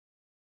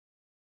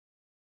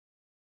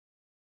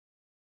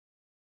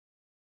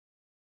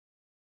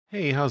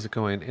Hey, how's it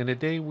going? And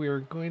today we're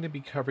going to be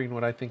covering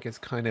what I think is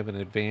kind of an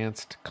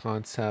advanced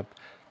concept.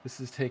 This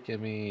has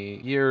taken me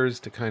years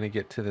to kind of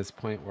get to this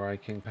point where I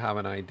can have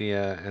an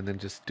idea and then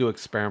just do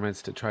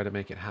experiments to try to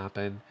make it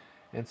happen.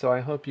 And so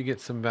I hope you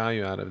get some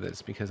value out of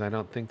this because I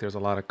don't think there's a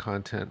lot of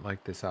content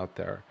like this out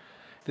there.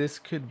 This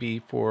could be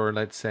for,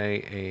 let's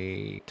say,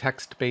 a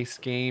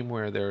text-based game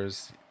where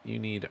you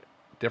need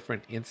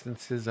different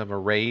instances of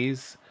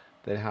arrays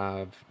that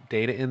have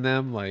data in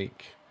them,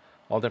 like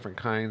all different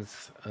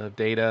kinds of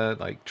data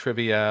like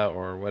trivia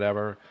or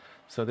whatever.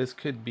 So this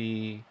could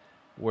be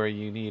where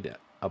you need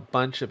a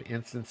bunch of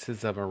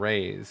instances of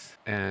arrays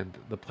and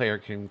the player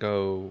can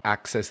go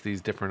access these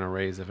different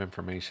arrays of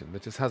information.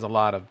 That just has a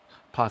lot of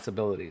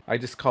possibility. I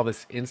just call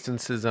this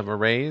instances of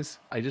arrays.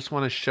 I just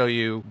want to show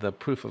you the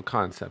proof of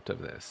concept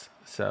of this.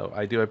 So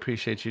I do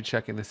appreciate you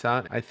checking this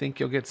out. I think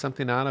you'll get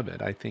something out of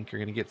it. I think you're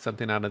going to get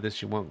something out of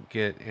this you won't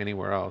get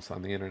anywhere else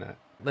on the internet.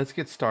 Let's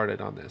get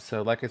started on this.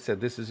 So like I said,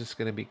 this is just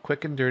going to be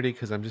quick and dirty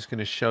because I'm just going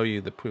to show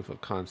you the proof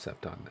of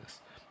concept on this.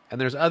 And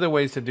there's other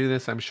ways to do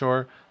this, I'm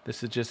sure.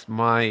 This is just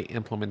my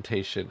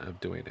implementation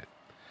of doing it.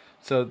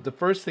 So the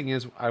first thing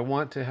is I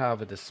want to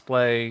have a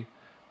display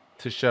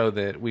to show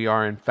that we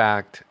are in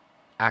fact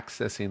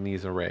accessing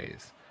these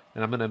arrays.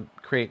 And I'm going to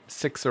create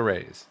 6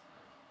 arrays.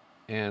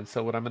 And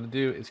so what I'm going to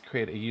do is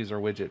create a user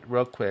widget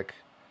real quick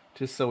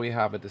just so we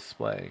have a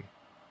display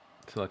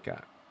to look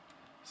at.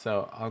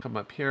 So I'll come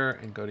up here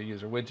and go to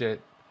user widget,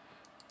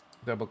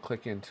 double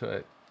click into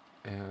it,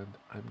 and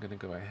I'm going to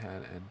go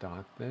ahead and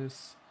dot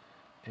this.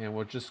 And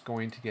we're just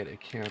going to get a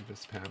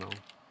canvas panel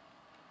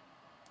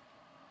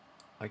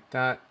like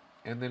that.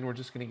 And then we're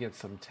just going to get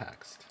some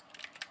text.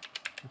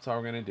 That's all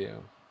we're going to do.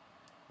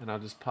 And I'll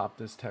just pop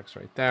this text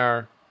right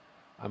there.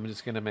 I'm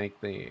just going to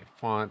make the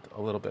font a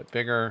little bit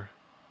bigger.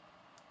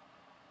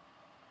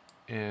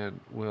 And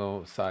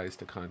we'll size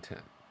the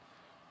content.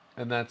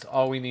 And that's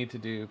all we need to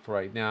do for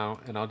right now.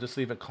 And I'll just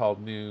leave it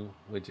called new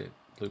widget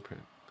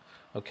blueprint.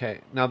 Okay,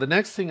 now the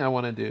next thing I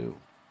want to do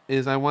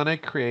is I want to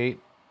create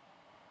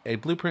a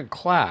blueprint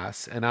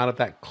class. And out of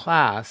that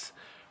class,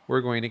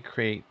 we're going to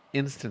create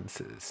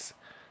instances.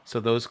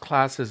 So those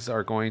classes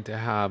are going to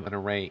have an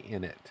array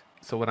in it.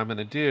 So what I'm going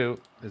to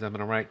do is I'm going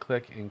to right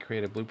click and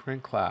create a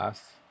blueprint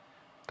class,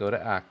 go to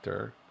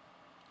actor,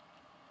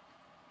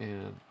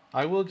 and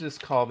I will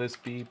just call this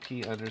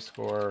BP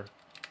underscore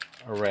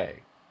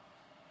array.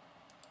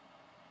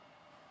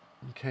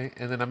 Okay,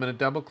 and then I'm going to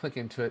double click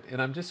into it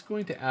and I'm just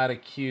going to add a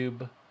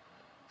cube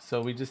so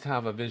we just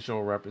have a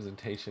visual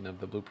representation of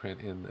the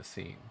blueprint in the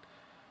scene.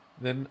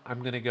 Then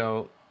I'm going to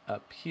go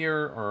up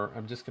here, or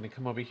I'm just going to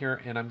come over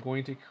here and I'm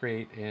going to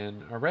create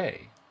an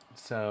array.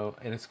 So,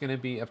 and it's going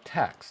to be of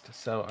text.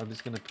 So I'm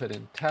just going to put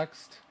in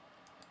text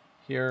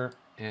here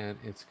and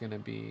it's going to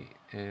be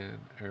an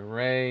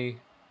array.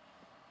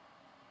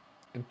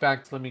 In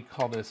fact, let me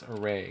call this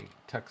array,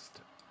 text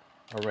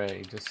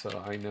array, just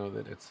so I know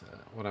that it's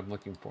what I'm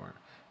looking for.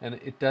 And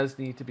it does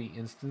need to be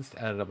instance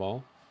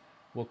editable.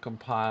 We'll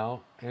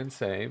compile and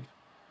save.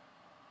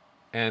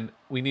 And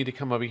we need to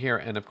come over here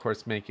and of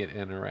course make it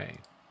an array,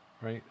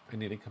 right? I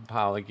need to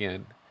compile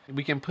again.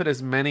 We can put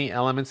as many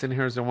elements in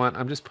here as we want.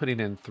 I'm just putting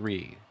in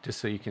 3,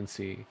 just so you can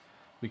see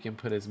we can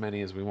put as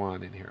many as we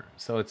want in here.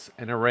 So it's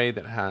an array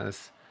that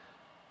has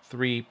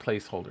 3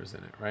 placeholders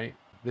in it, right?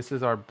 This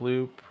is our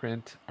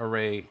blueprint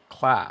array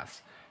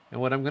class. And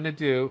what I'm going to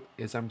do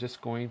is I'm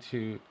just going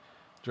to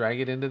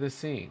drag it into the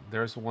scene.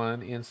 There's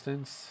 1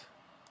 instance,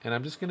 and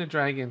I'm just going to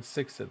drag in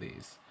 6 of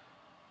these.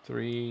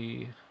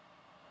 3,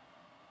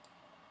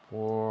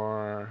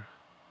 4,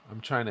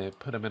 I'm trying to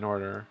put them in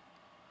order.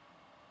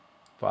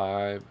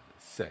 5,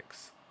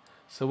 6.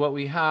 So what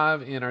we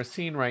have in our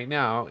scene right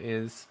now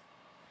is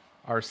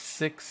our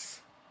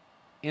 6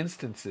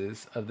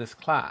 instances of this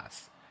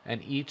class.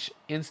 And each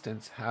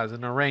instance has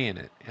an array in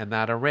it. And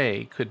that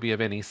array could be of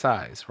any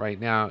size. Right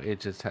now, it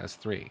just has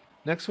 3.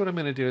 Next, what I'm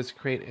going to do is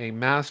create a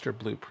master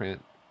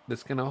blueprint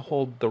that's going to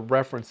hold the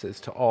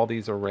references to all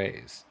these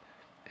arrays.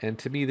 And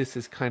to me, this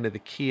is kind of the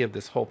key of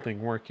this whole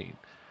thing working.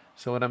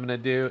 So what I'm going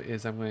to do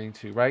is I'm going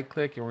to right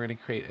click and we're going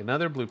to create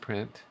another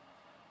blueprint,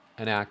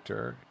 an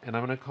actor, and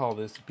I'm going to call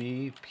this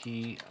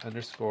BP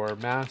underscore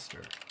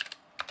master.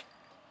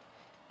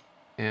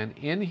 And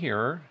in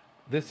here,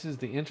 this is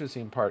the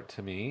interesting part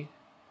to me.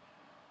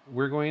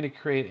 We're going to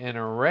create an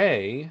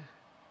array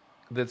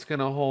that's going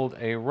to hold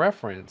a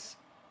reference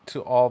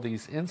to all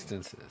these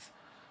instances.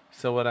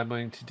 So what I'm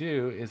going to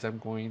do is I'm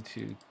going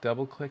to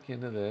double click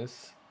into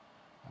this.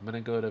 I'm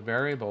going to go to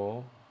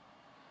variable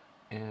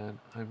and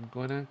I'm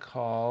going to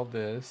call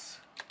this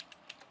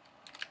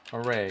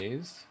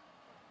arrays,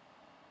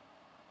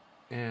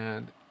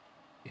 and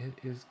it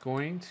is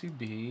going to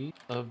be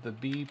of the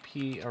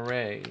BP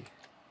array.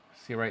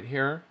 See right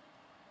here,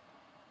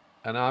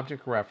 an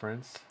object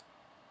reference,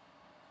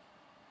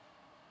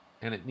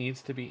 and it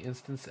needs to be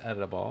instance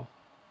editable.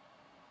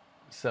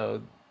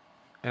 So,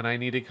 and I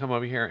need to come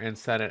over here and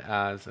set it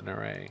as an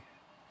array.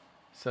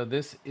 So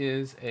this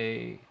is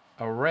a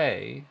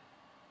array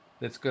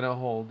that's going to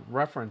hold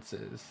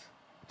references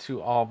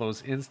to all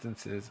those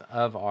instances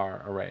of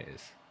our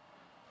arrays.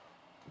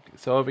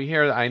 So over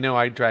here, I know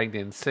I dragged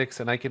in 6,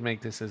 and I could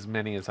make this as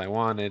many as I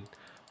wanted,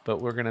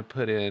 but we're going to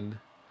put in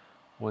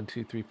 1,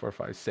 2, 3, 4,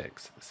 5,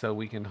 6, so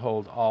we can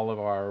hold all of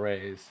our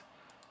arrays,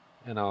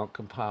 and I'll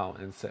compile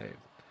and save.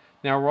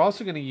 Now we're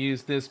also going to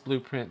use this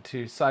blueprint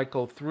to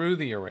cycle through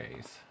the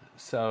arrays.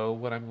 So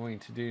what I'm going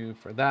to do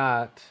for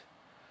that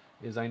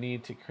is I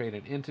need to create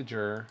an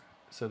integer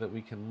so that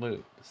we can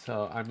loop.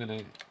 So I'm going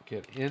to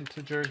get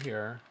integer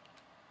here,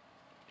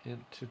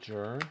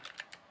 integer,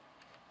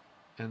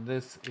 and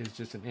this is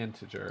just an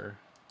integer,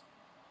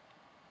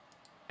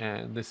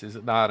 and this is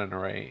not an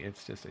array,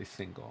 it's just a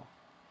single,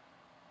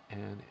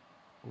 and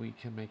we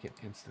can make it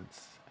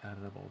instance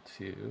editable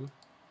too.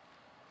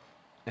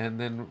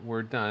 And then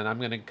we're done. I'm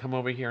going to come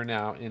over here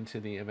now into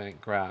the event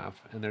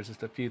graph, and there's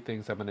just a few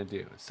things I'm going to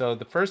do. So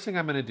the first thing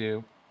I'm going to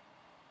do,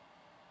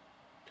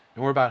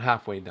 and we're about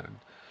halfway done.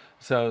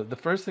 So the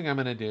first thing I'm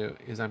going to do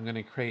is I'm going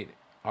to create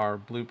our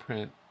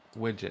blueprint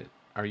widget,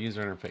 our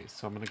user interface.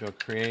 So I'm going to go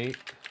create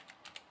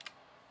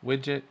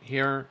widget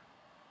here,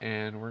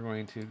 and we're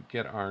going to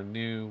get our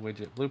new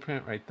widget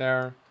blueprint right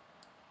there.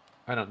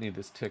 I don't need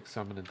this tick,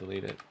 so I'm going to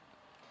delete it.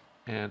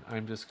 And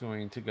I'm just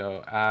going to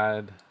go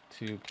add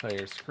to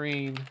player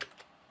screen,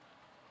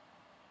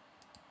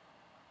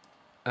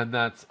 and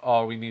that's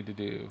all we need to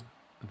do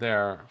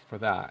there for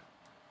that.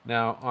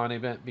 Now on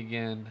event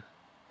begin,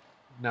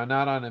 now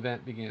not on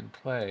event begin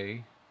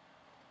play.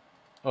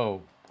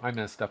 Oh, I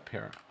messed up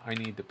here. I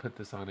need to put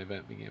this on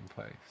event begin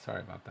play.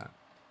 Sorry about that.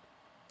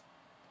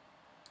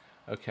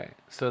 Okay,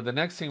 so the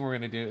next thing we're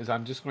going to do is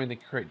I'm just going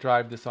to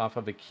drive this off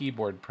of a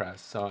keyboard press.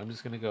 So I'm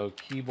just going to go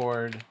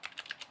keyboard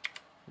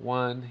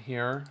 1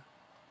 here.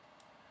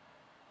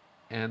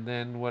 And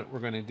then what we're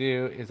going to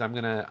do is I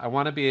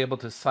want to be able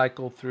to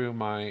cycle through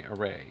my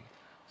array.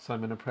 So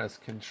I'm going to press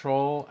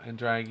Control and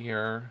drag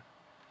here.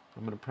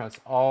 I'm going to press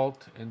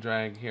Alt and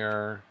drag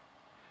here.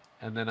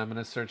 And then I'm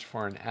going to search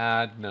for an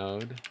add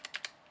node.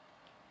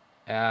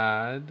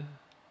 Add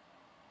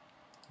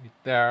right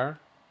there.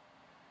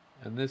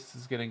 And this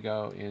is going to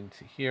go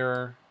into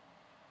here.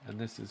 And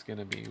this is going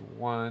to be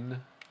 1.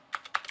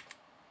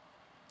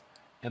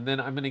 And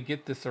then I'm going to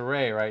get this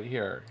array right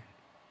here.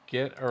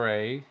 Get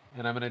array,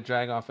 and I'm going to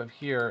drag off of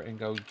here and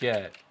go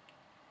get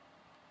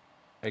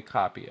a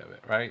copy of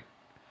it, right?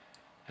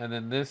 And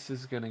then this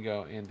is going to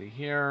go into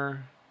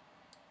here,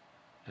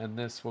 and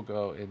this will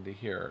go into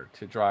here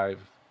to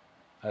drive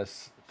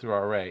us through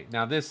our array.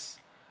 Now this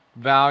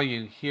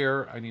value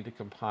here, I need to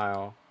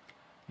compile,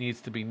 needs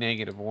to be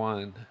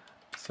 -1.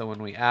 So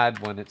when we add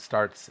 1, it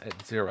starts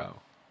at 0.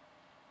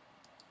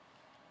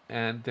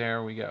 And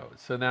there we go.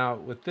 So now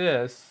with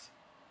this,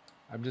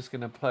 I'm just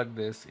going to plug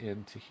this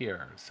into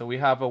here. So we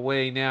have a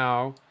way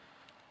now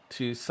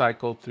to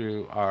cycle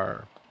through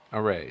our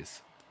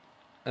arrays.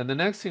 And the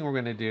next thing we're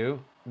going to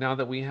do, now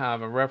that we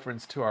have a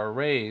reference to our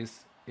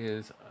arrays,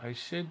 is I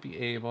should be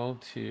able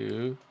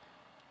to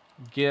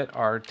get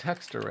our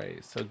text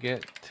arrays. So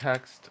get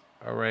text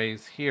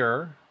arrays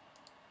here,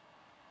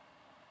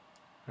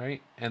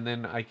 right? And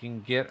then I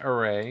can get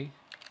array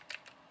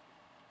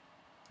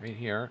right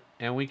here,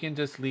 and we can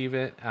just leave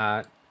it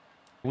at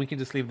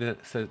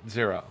this at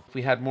 0. If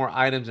we had more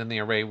items in the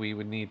array, we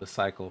would need to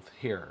cycle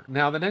here.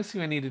 Now the next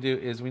thing I need to do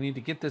is we need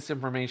to get this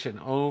information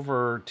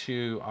over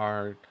to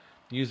our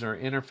user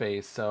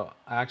interface. So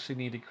I actually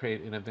need to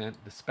create an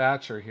event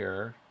dispatcher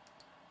here,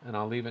 and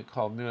I'll leave it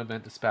called new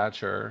event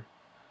dispatcher,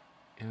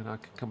 and I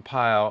can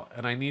compile,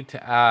 and I need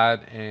to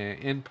add an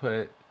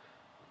input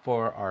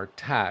for our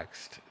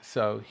text.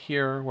 So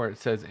here where it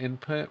says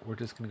input, we're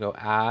just going to go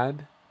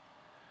add,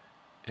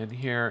 and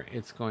here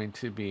it's going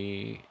to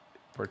be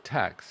for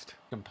text.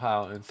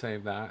 Compile and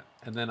save that,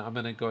 and then I'm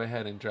going to go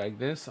ahead and drag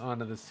this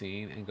onto the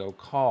scene and go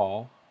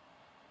call,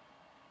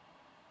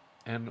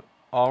 and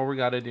all we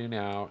got to do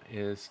now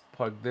is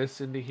plug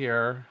this into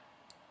here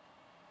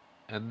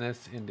and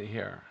this into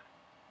here.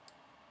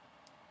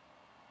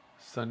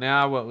 So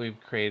now what we've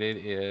created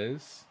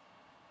is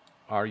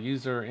our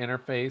user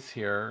interface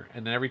here,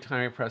 and then every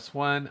time I press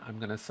 1, I'm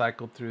going to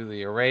cycle through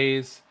the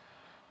arrays,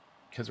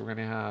 because we're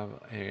going to have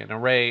an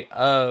array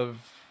of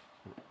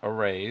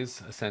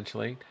arrays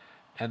essentially,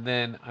 and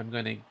then I'm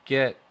going to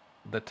get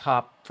the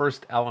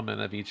first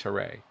element of each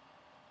array.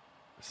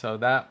 So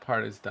that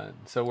part is done.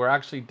 So we're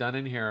actually done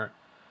in here.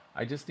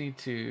 I just need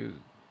to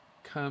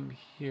come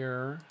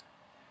here,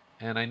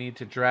 and I need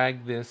to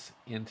drag this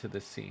into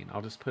the scene.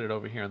 I'll just put it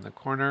over here in the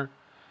corner,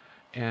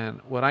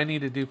 and what I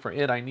need to do for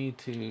it, I need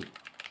to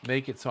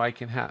make it so I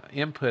can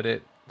input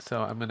it.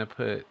 So I'm going to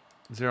put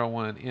 0,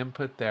 1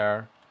 input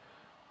there.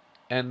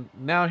 And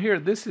now here,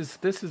 this is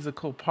the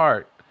cool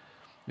part.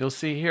 You'll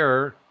see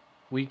here,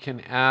 we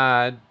can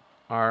add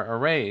our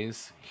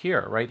arrays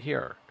here, right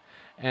here.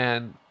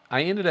 And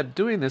I ended up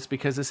doing this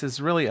because this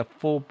is really a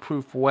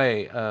foolproof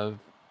way of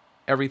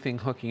everything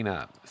hooking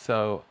up.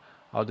 So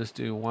I'll just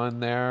do 1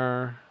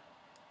 there,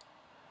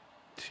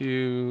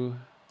 2,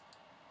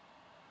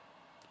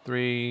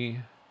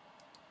 3,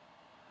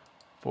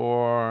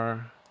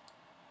 4,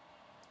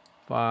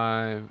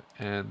 5,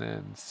 and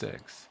then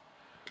 6.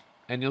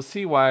 And you'll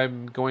see why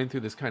I'm going through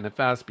this kind of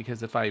fast,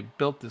 because if I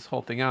built this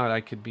whole thing out, I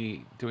could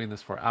be doing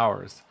this for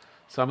hours.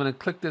 So I'm going to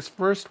click this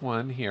first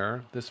one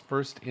here, this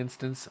first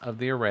instance of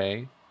the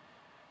array,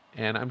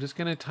 and I'm just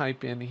going to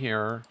type in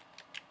here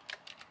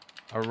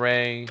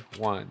array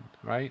 1,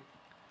 right?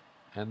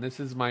 And this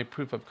is my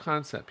proof of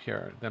concept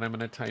here. Then I'm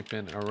going to type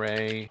in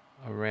array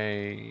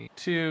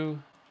 2,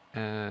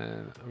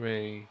 and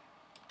array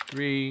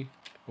 3.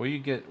 Well, you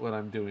get what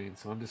I'm doing.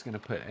 So I'm just going to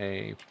put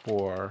a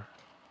 4.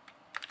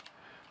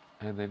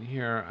 And then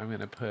here I'm going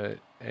to put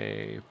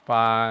a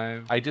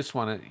 5. I just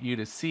want you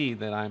to see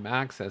that I'm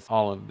accessing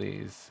all of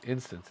these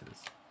instances.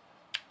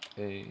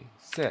 A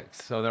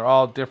 6. So they're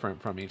all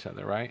different from each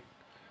other, right?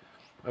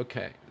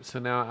 Okay, so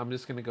now I'm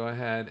just going to go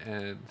ahead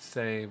and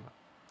save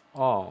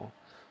all.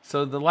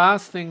 So the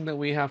last thing that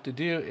we have to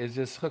do is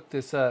just hook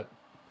this up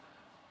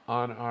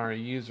on our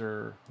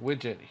user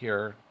widget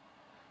here.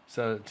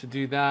 So to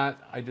do that,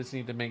 I just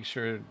need to make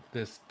sure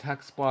this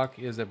text block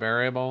is a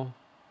variable.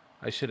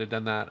 I should have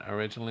done that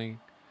originally.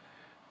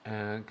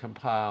 And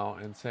compile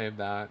and save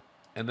that.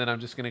 And then I'm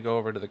just going to go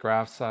over to the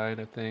graph side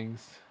of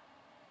things.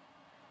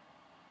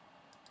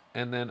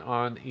 And then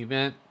on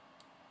event,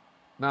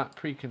 not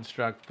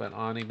pre-construct, but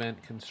on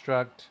event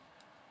construct,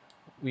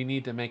 we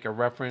need to make a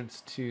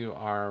reference to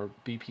our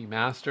BP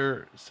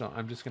master. So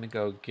I'm just going to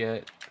go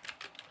get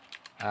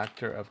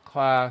actor of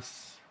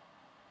class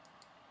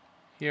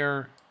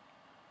here.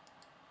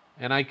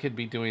 And I could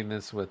be doing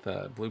this with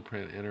a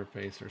Blueprint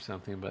interface or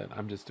something, but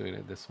I'm just doing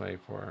it this way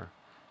for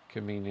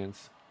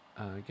convenience.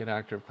 Get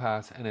actor of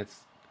class, and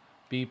it's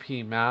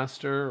BP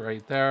master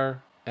right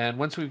there. And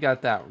once we've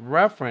got that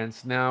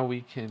reference, now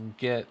we can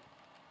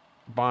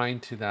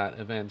bind to that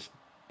event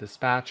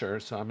dispatcher.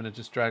 So I'm going to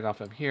just drag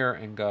off of here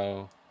and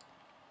go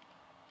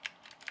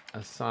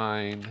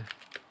assign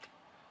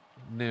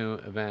new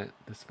event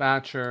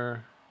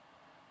dispatcher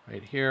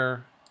right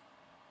here.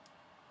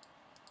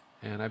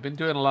 And I've been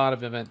doing a lot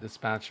of event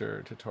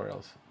dispatcher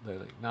tutorials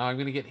lately. Now I'm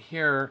going to get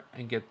here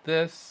and get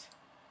this,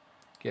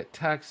 get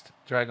text,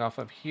 drag off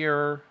of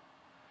here,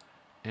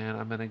 and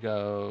I'm going to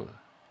go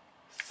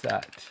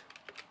set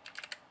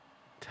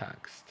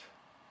text,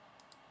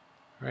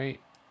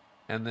 right?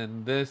 And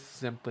then this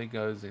simply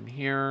goes in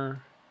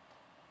here,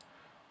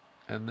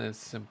 and this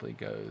simply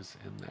goes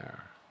in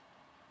there.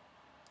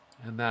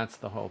 And that's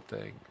the whole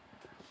thing.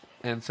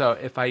 And so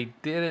if I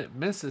didn't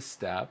miss a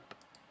step,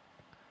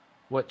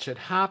 what should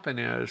happen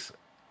is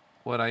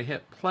when I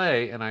hit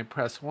play and I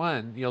press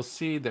 1, you'll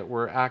see that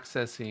we're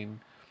accessing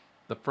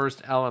the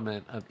first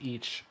element of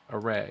each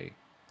array.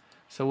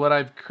 So what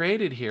I've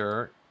created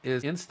here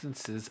is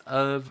instances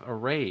of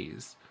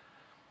arrays.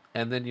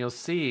 And then you'll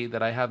see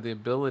that I have the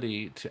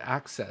ability to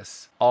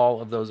access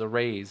all of those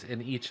arrays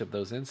in each of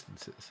those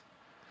instances.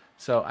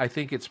 So I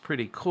think it's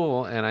pretty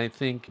cool, and I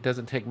think it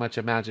doesn't take much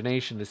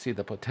imagination to see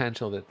the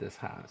potential that this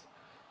has.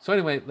 So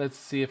anyway, let's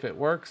see if it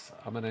works.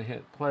 I'm going to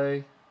hit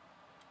play.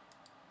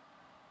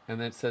 And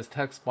then it says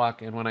text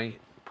block, and when I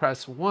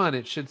press 1,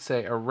 it should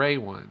say array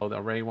 1. Oh, the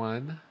array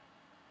 1,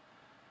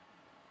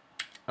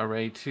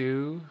 array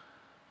 2,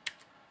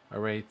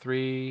 array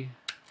 3,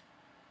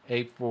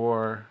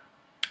 A4,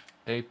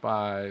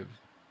 A5,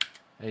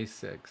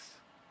 A6,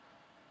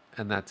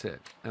 and that's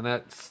it. And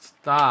let's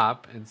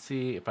stop and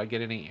see if I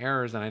get any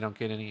errors, and I don't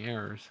get any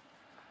errors.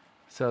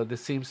 So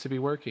this seems to be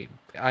working.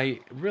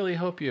 I really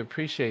hope you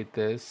appreciate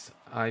this.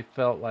 I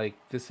felt like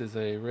this is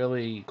a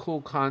really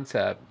cool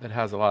concept that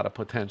has a lot of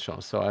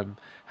potential. So I'm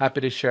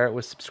happy to share it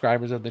with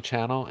subscribers of the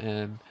channel,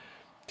 and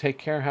take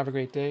care, have a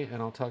great day,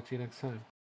 and I'll talk to you next time.